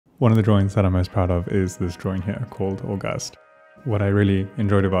One of the drawings that I'm most proud of is this drawing here called August. What I really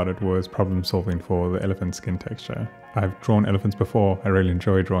enjoyed about it was problem solving for the elephant skin texture. I've drawn elephants before, I really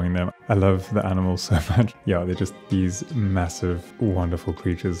enjoy drawing them. I love the animals so much. Yeah, they're just these massive, wonderful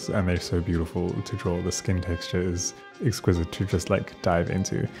creatures and they're so beautiful to draw. The skin texture is exquisite to just like dive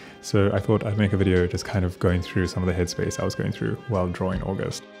into. So I thought I'd make a video just kind of going through some of the headspace I was going through while drawing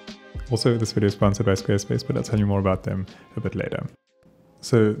August. Also, this video is sponsored by Squarespace, but I'll tell you more about them a bit later.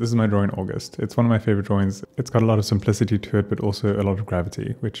 So this is my drawing August. It's one of my favorite drawings. It's got a lot of simplicity to it, but also a lot of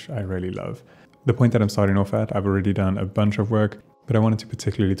gravity, which I really love. The point that I'm starting off at, I've already done a bunch of work, but I wanted to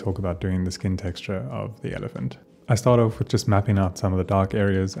particularly talk about doing the skin texture of the elephant. I start off with just mapping out some of the dark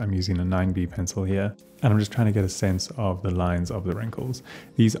areas. I'm using a 9B pencil here, and I'm just trying to get a sense of the lines of the wrinkles.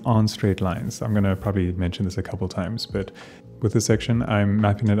 These aren't straight lines. I'm gonna probably mention this a couple times, but with this section, I'm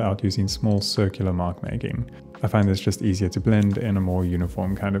mapping it out using small circular mark making. I find this just easier to blend in a more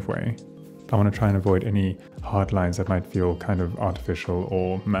uniform kind of way. I want to try and avoid any hard lines that might feel kind of artificial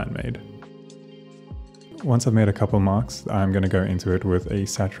or man-made. Once I've made a couple marks, I'm going to go into it with a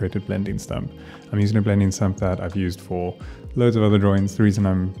saturated blending stump. I'm using a blending stump that I've used for loads of other drawings. The reason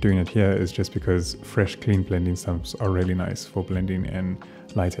I'm doing it here is just because fresh, clean blending stumps are really nice for blending in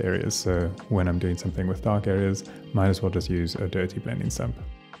lighter areas. So when I'm doing something with dark areas, might as well just use a dirty blending stump.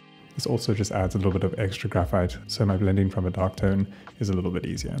 This also just adds a little bit of extra graphite, so my blending from a dark tone is a little bit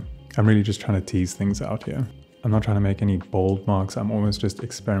easier. I'm really just trying to tease things out here. I'm not trying to make any bold marks, I'm almost just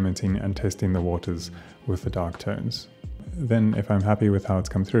experimenting and testing the waters with the dark tones. Then if I'm happy with how it's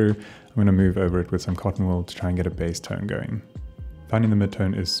come through, I'm going to move over it with some cotton wool to try and get a base tone going. Finding the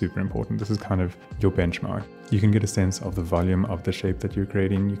mid-tone is super important. This is kind of your benchmark. You can get a sense of the volume of the shape that you're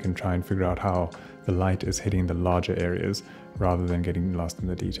creating. You can try and figure out how the light is hitting the larger areas rather than getting lost in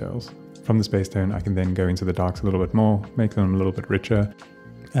the details. From this base tone, I can then go into the darks a little bit more, make them a little bit richer.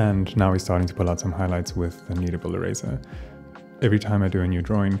 And now we're starting to pull out some highlights with the kneadable eraser. Every time I do a new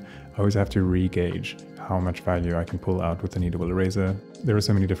drawing, I always have to re-gauge how much value I can pull out with the kneadable eraser. There are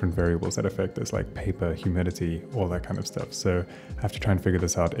so many different variables that affect this, like paper, humidity, all that kind of stuff. So I have to try and figure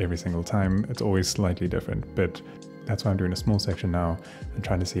this out every single time. It's always slightly different, but that's why I'm doing a small section now and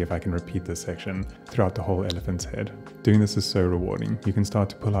trying to see if I can repeat this section throughout the whole elephant's head. Doing this is so rewarding. You can start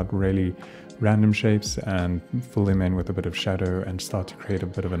to pull out really random shapes and fill them in with a bit of shadow and start to create a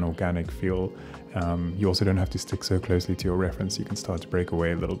bit of an organic feel. You also don't have to stick so closely to your reference. You can start to break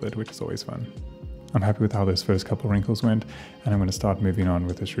away a little bit, which is always fun. I'm happy with how those first couple wrinkles went, and I'm going to start moving on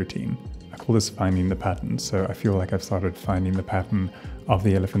with this routine. I call this finding the pattern, so I feel like I've started finding the pattern of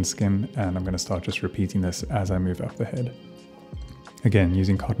the elephant's skin, and I'm going to start just repeating this as I move up the head. Again,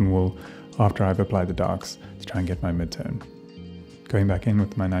 using cotton wool after I've applied the darks to try and get my mid-tone. Going back in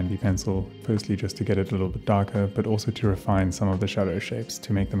with my 9B pencil, firstly just to get it a little bit darker, but also to refine some of the shadow shapes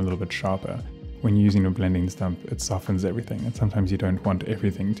to make them a little bit sharper. When you're using a blending stump, it softens everything, and sometimes you don't want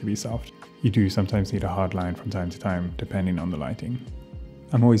everything to be soft. You do sometimes need a hard line from time to time, depending on the lighting.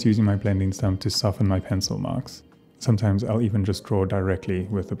 I'm always using my blending stump to soften my pencil marks. Sometimes I'll even just draw directly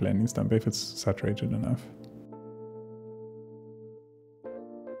with the blending stump if it's saturated enough.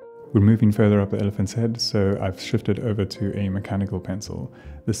 We're moving further up the elephant's head, so I've shifted over to a mechanical pencil.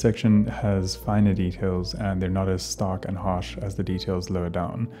 This section has finer details and they're not as stark and harsh as the details lower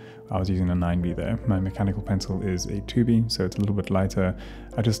down. I was using a 9B there. My mechanical pencil is a 2B, so it's a little bit lighter.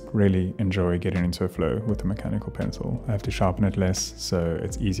 I just really enjoy getting into a flow with the mechanical pencil. I have to sharpen it less, so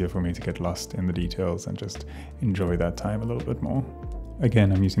it's easier for me to get lost in the details and just enjoy that time a little bit more.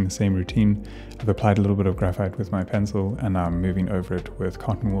 Again, I'm using the same routine. I've applied a little bit of graphite with my pencil and now I'm moving over it with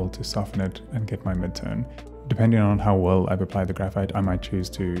cotton wool to soften it and get my mid-tone. Depending on how well I've applied the graphite, I might choose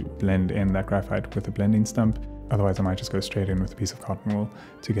to blend in that graphite with a blending stump. Otherwise, I might just go straight in with a piece of cotton wool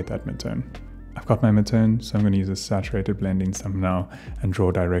to get that mid-tone. I've got my mid-tone, so I'm going to use a saturated blending stump now and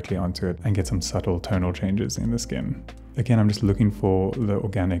draw directly onto it and get some subtle tonal changes in the skin. Again, I'm just looking for the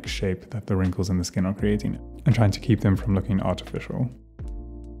organic shape that the wrinkles in the skin are creating and trying to keep them from looking artificial.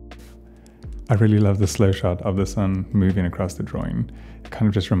 I really love the slow shot of the sun moving across the drawing. It kind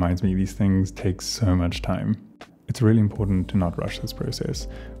of just reminds me these things take so much time. It's really important to not rush this process.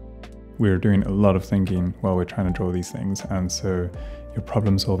 We're doing a lot of thinking while we're trying to draw these things, and so you're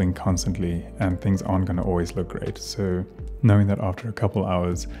problem solving constantly and things aren't going to always look great. So knowing that after a couple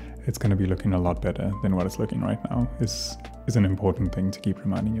hours it's going to be looking a lot better than what it's looking right now is an important thing to keep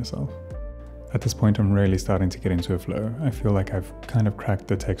reminding yourself. At this point, I'm really starting to get into a flow. I feel like I've kind of cracked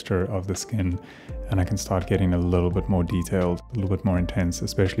the texture of the skin and I can start getting a little bit more detailed, a little bit more intense,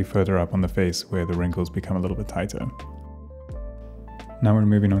 especially further up on the face where the wrinkles become a little bit tighter. Now we're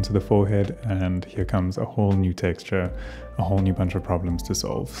moving on to the forehead, and here comes a whole new texture, a whole new bunch of problems to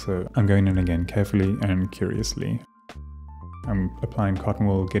solve. So I'm going in again carefully and curiously. I'm applying cotton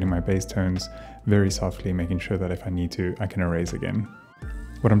wool, getting my base tones very softly, making sure that if I need to, I can erase again.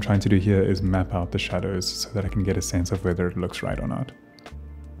 What I'm trying to do here is map out the shadows so that I can get a sense of whether it looks right or not.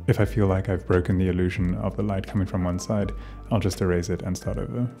 If I feel like I've broken the illusion of the light coming from one side, I'll just erase it and start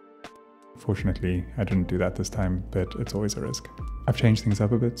over. Fortunately, I didn't do that this time, but it's always a risk. I've changed things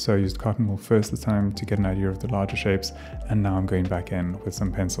up a bit, so I used cotton wool first this time to get an idea of the larger shapes, and now I'm going back in with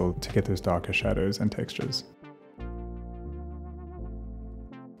some pencil to get those darker shadows and textures.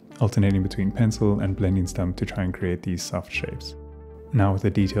 Alternating between pencil and blending stump to try and create these soft shapes. Now with the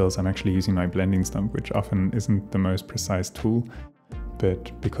details, I'm actually using my blending stump, which often isn't the most precise tool,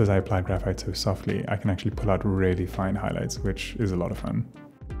 but because I applied graphite so softly, I can actually pull out really fine highlights, which is a lot of fun.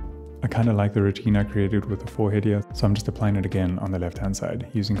 I kind of like the routine I created with the forehead here, so I'm just applying it again on the left-hand side,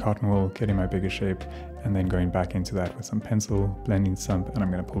 using cotton wool, getting my bigger shape, and then going back into that with some pencil, blending stump, and I'm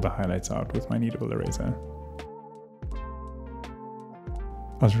going to pull the highlights out with my kneadable eraser.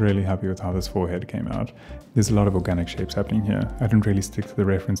 I was really happy with how this forehead came out. There's a lot of organic shapes happening here. I didn't really stick to the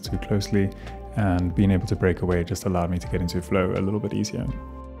reference too closely, and being able to break away just allowed me to get into flow a little bit easier.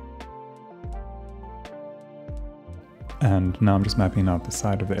 And now I'm just mapping out the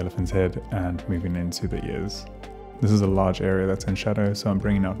side of the elephant's head and moving into the ears. This is a large area that's in shadow, so I'm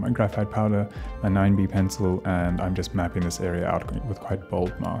bringing out my graphite powder, my 9B pencil, and I'm just mapping this area out with quite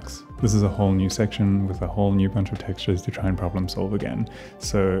bold marks. This is a whole new section with a whole new bunch of textures to try and problem solve again.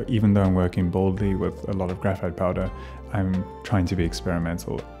 So even though I'm working boldly with a lot of graphite powder, I'm trying to be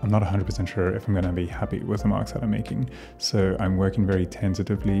experimental. I'm not 100% sure if I'm going to be happy with the marks that I'm making. So I'm working very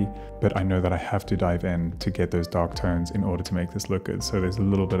tentatively, but I know that I have to dive in to get those dark tones in order to make this look good. So there's a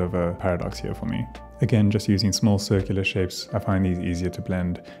little bit of a paradox here for me. Again, just using small circular shapes, I find these easier to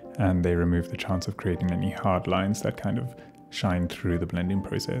blend, and they remove the chance of creating any hard lines that kind of shine through the blending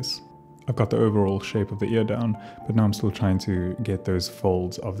process. I've got the overall shape of the ear down, but now I'm still trying to get those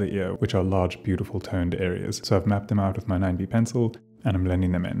folds of the ear, which are large, beautiful toned areas. So I've mapped them out with my 9B pencil, and I'm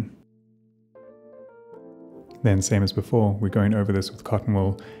blending them in. Then, same as before, we're going over this with cotton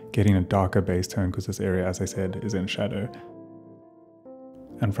wool, getting a darker base tone because this area, as I said, is in shadow.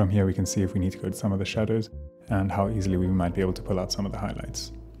 And from here we can see if we need to go to some of the shadows and how easily we might be able to pull out some of the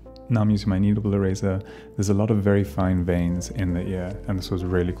highlights. Now I'm using my kneadable eraser. There's a lot of very fine veins in the ear, and this was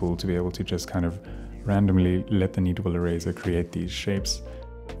really cool to be able to just kind of randomly let the kneadable eraser create these shapes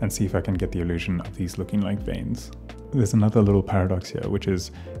and see if I can get the illusion of these looking like veins. There's another little paradox here, which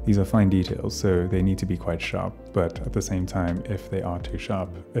is these are fine details, so they need to be quite sharp, but at the same time, if they are too sharp,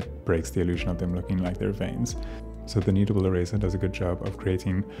 it breaks the illusion of them looking like they're veins. So the kneadable eraser does a good job of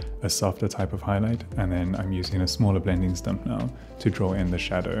creating a softer type of highlight, and then I'm using a smaller blending stump now to draw in the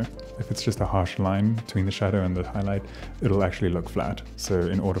shadow. If it's just a harsh line between the shadow and the highlight, it'll actually look flat. So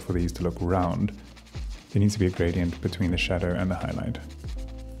in order for these to look round, there needs to be a gradient between the shadow and the highlight.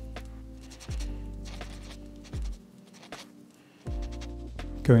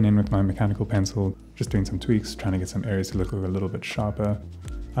 Going in with my mechanical pencil, just doing some tweaks, trying to get some areas to look a little bit sharper.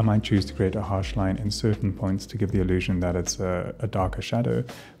 I might choose to create a harsh line in certain points to give the illusion that it's a darker shadow,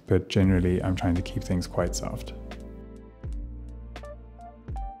 but generally I'm trying to keep things quite soft.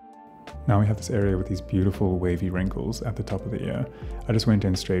 Now we have this area with these beautiful wavy wrinkles at the top of the ear. I just went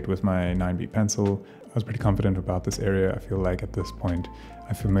in straight with my 9B pencil. I was pretty confident about this area. I feel like at this point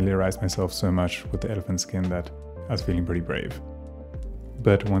I familiarized myself so much with the elephant skin that I was feeling pretty brave.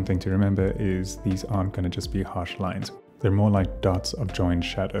 But one thing to remember is these aren't going to just be harsh lines. They're more like dots of joined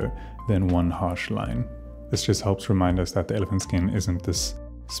shadow than one harsh line. This just helps remind us that the elephant skin isn't this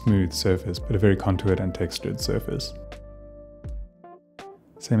smooth surface, but a very contoured and textured surface.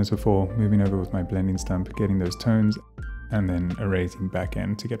 Same as before, moving over with my blending stump, getting those tones, and then erasing back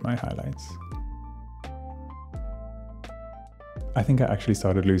in to get my highlights. I think I actually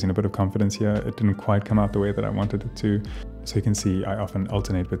started losing a bit of confidence here. It didn't quite come out the way that I wanted it to. So you can see I often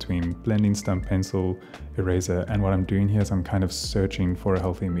alternate between blending stump, pencil, eraser, and what I'm doing here is I'm kind of searching for a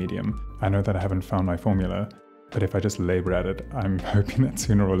healthy medium. I know that I haven't found my formula, but if I just labor at it, I'm hoping that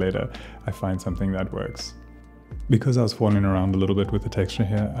sooner or later I find something that works. Because I was falling around a little bit with the texture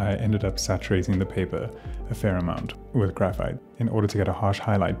here, I ended up saturating the paper a fair amount with graphite. In order to get a harsh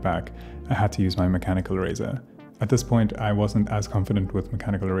highlight back, I had to use my mechanical eraser. At this point, I wasn't as confident with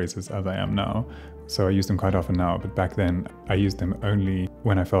mechanical erasers as I am now, so I use them quite often now, but back then I used them only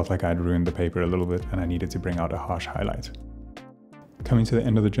when I felt like I'd ruined the paper a little bit and I needed to bring out a harsh highlight. Coming to the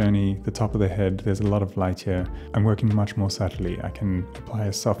end of the journey, the top of the head, there's a lot of light here. I'm working much more subtly. I can apply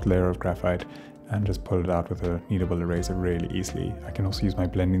a soft layer of graphite and just pull it out with a kneadable eraser really easily. I can also use my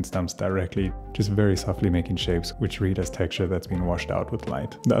blending stumps directly, just very softly making shapes which read as texture that's been washed out with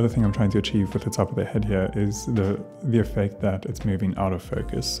light. The other thing I'm trying to achieve with the top of the head here is the effect that it's moving out of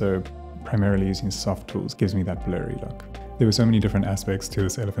focus. So primarily using soft tools gives me that blurry look. There were so many different aspects to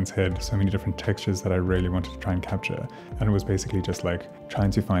this elephant's head, so many different textures that I really wanted to try and capture, and it was basically just like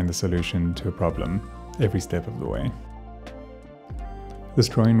trying to find the solution to a problem every step of the way. This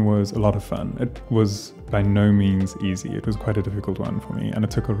drawing was a lot of fun. It was by no means easy. It was quite a difficult one for me, and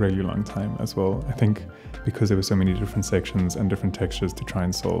it took a really long time as well. I think because there were so many different sections and different textures to try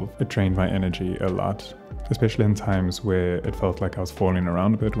and solve, it drained my energy a lot, especially in times where it felt like I was falling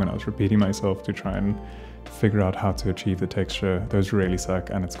around a bit when I was repeating myself to try and figure out how to achieve the texture. Those really suck,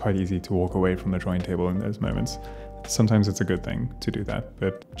 and it's quite easy to walk away from the drawing table in those moments. Sometimes it's a good thing to do that,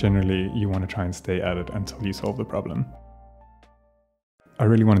 but generally you want to try and stay at it until you solve the problem. I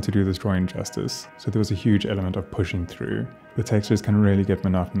really wanted to do this drawing justice, so there was a huge element of pushing through. The textures can really get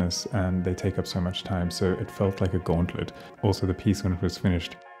monotonous and they take up so much time, so it felt like a gauntlet. Also, the piece when it was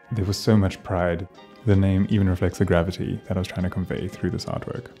finished, there was so much pride. The name even reflects the gravity that I was trying to convey through this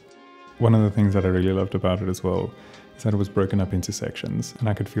artwork. One of the things that I really loved about it as well is that it was broken up into sections, and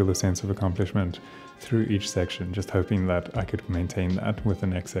I could feel the sense of accomplishment through each section, just hoping that I could maintain that with the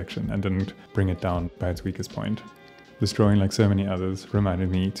next section and didn't bring it down by its weakest point. This drawing, like so many others, reminded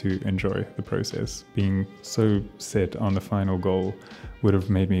me to enjoy the process. Being so set on the final goal would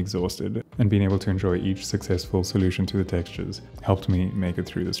have made me exhausted, and being able to enjoy each successful solution to the textures helped me make it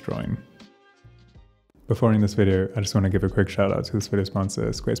through this drawing. Before ending this video, I just want to give a quick shout out to this video sponsor,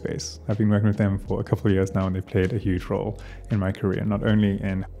 Squarespace. I've been working with them for a couple of years now, and they've played a huge role in my career, not only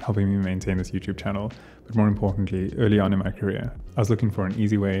in helping me maintain this YouTube channel, but more importantly, early on in my career. I was looking for an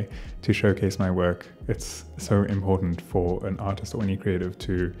easy way to showcase my work. It's so important for an artist or any creative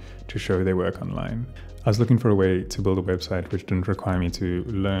to show their work online. I was looking for a way to build a website which didn't require me to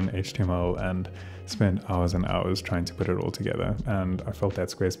learn HTML and spend hours and hours trying to put it all together, and I felt that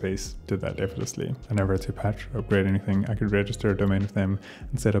Squarespace did that effortlessly. I never had to patch or upgrade anything. I could register a domain with them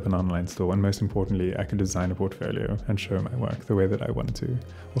and set up an online store, and most importantly, I could design a portfolio and show my work the way that I wanted to.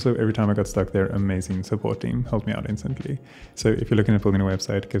 Also, every time I got stuck, their amazing support team helped me out instantly. So if you're looking at building a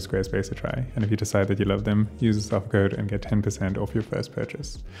website, give Squarespace a try, and if you decide that you love them, use the offer code and get 10% off your first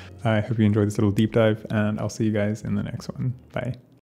purchase. I hope you enjoyed this little deep dive, and I'll see you guys in the next one. Bye.